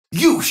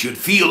You should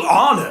feel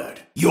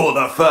honored. You're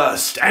the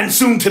first, and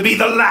soon to be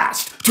the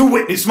last, to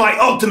witness my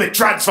ultimate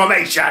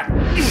transformation!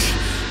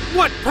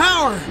 What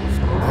power?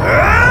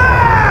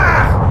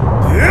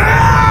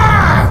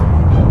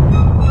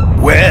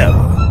 Well,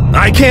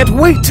 I can't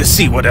wait to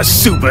see what a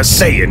Super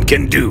Saiyan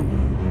can do.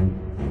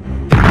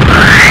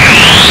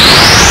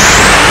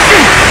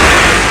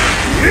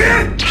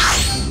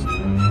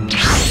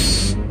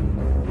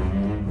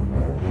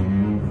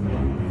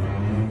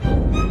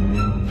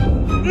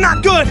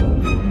 Not good!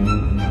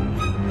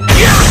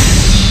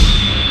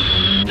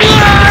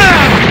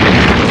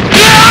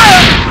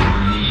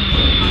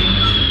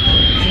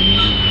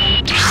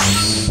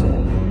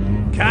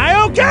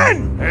 Kaioken!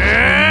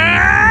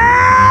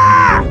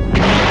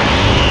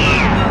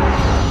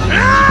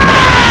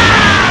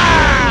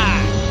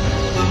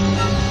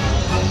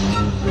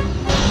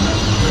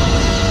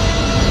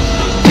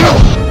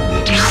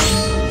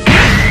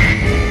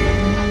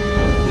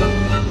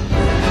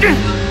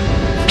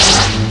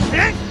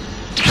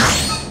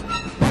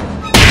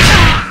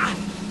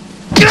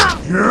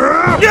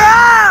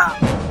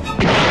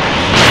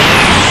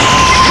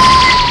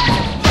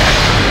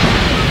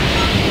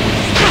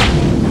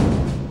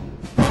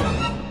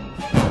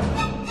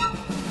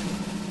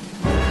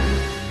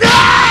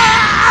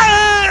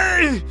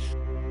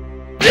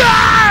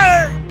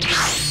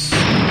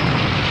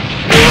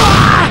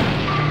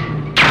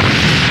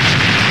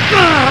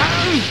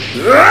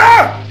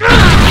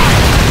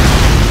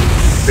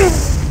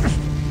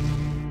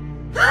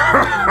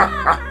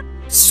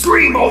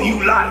 Scream all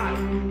you like,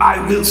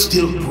 I will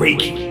still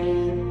break you.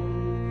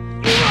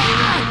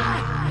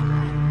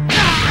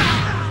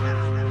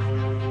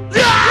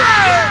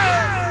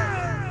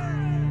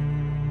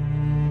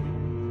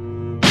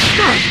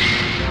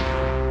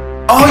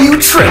 Are you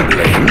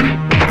trembling?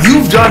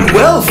 You've done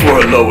well for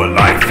a lower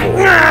life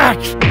form.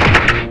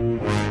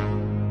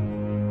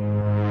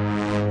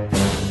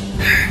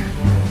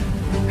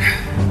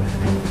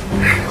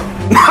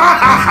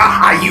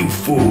 You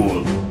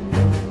fool!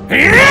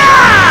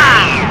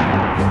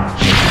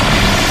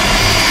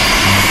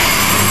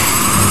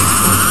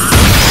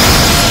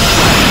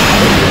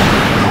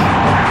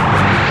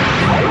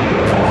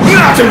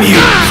 Not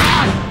amused!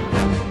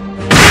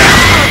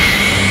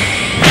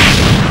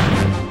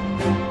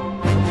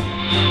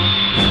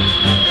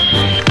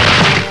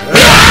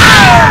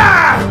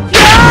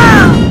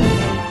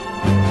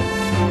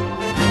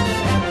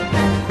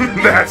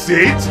 That's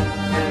it?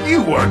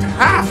 You weren't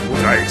half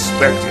what I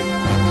expected.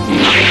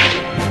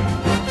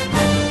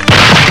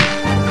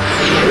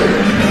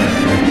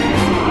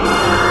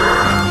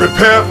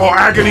 Prepare for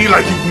agony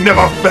like you've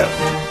never felt.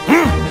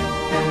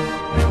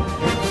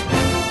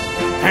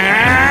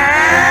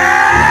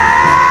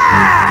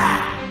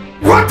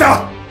 What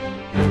the?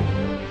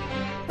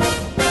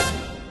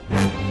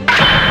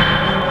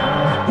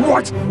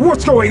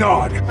 What's going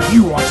on?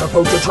 You aren't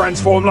supposed to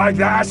transform like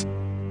that!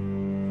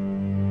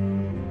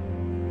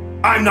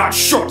 I'm not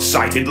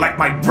short-sighted like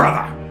my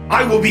brother.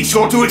 I will be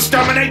sure to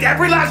exterminate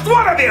every last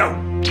one of you!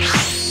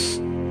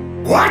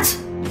 What?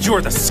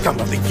 You're the scum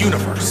of the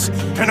universe,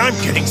 and I'm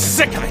getting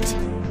sick of it!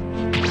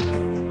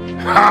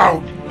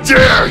 How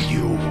dare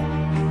you!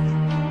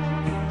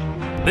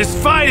 This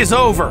fight is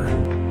over!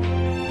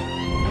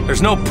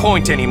 There's no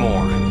point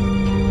anymore.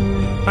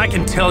 I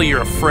can tell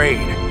you're afraid.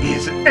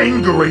 Is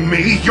angering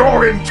me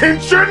your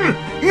intention?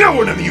 No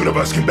one in the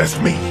universe can best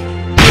me!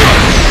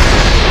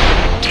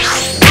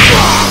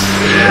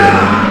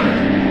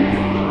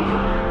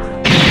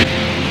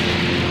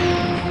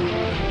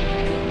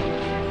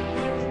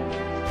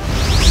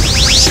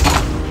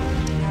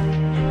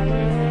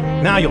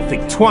 Now you'll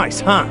think twice,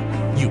 huh?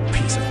 You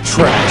piece of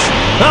trash!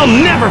 I'll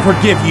never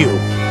forgive you!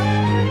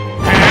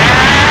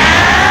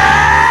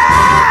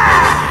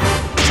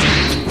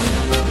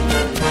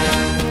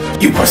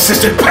 You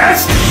persistent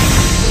pest!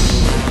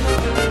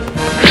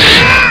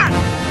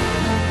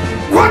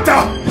 What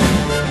the?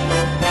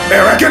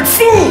 Arrogant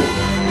fool!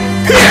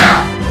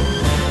 Here!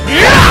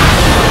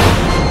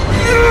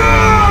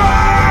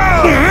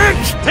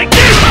 Take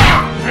this!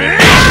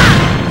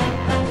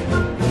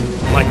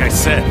 Like I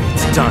said,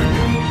 it's done.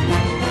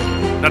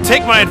 Now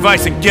take my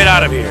advice and get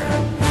out of here.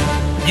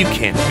 You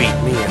can't beat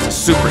me as a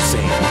Super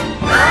Saiyan.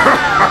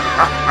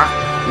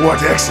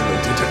 What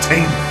excellent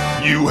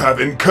entertainment! You have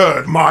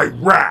incurred my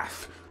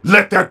wrath.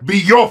 Let that be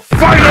your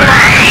final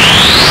act!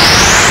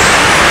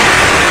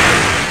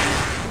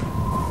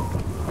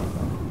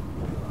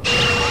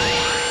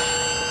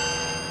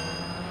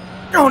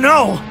 Oh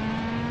no!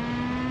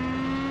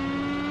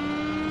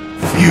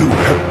 You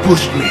have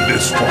pushed me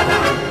this far,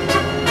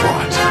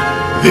 but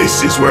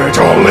this is where it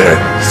all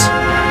ends.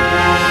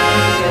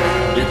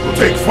 It will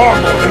take far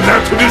more than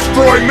that to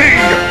destroy me!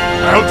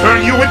 I'll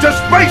turn you into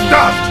space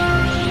dust!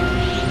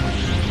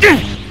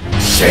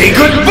 Say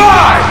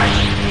goodbye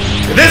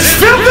to this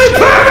filthy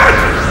planet!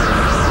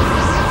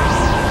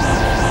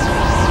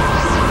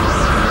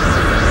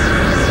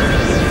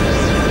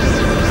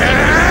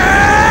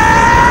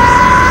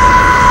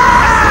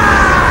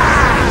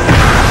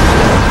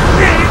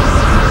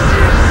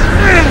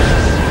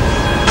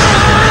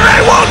 I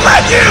won't let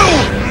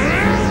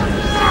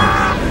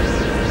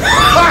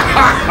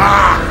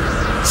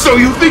So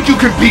you think you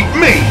can beat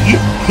me?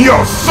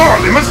 You're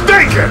sorely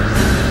mistaken!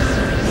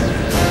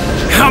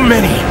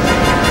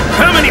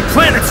 How many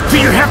planets do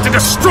you have to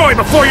destroy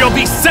before you'll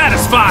be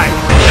satisfied?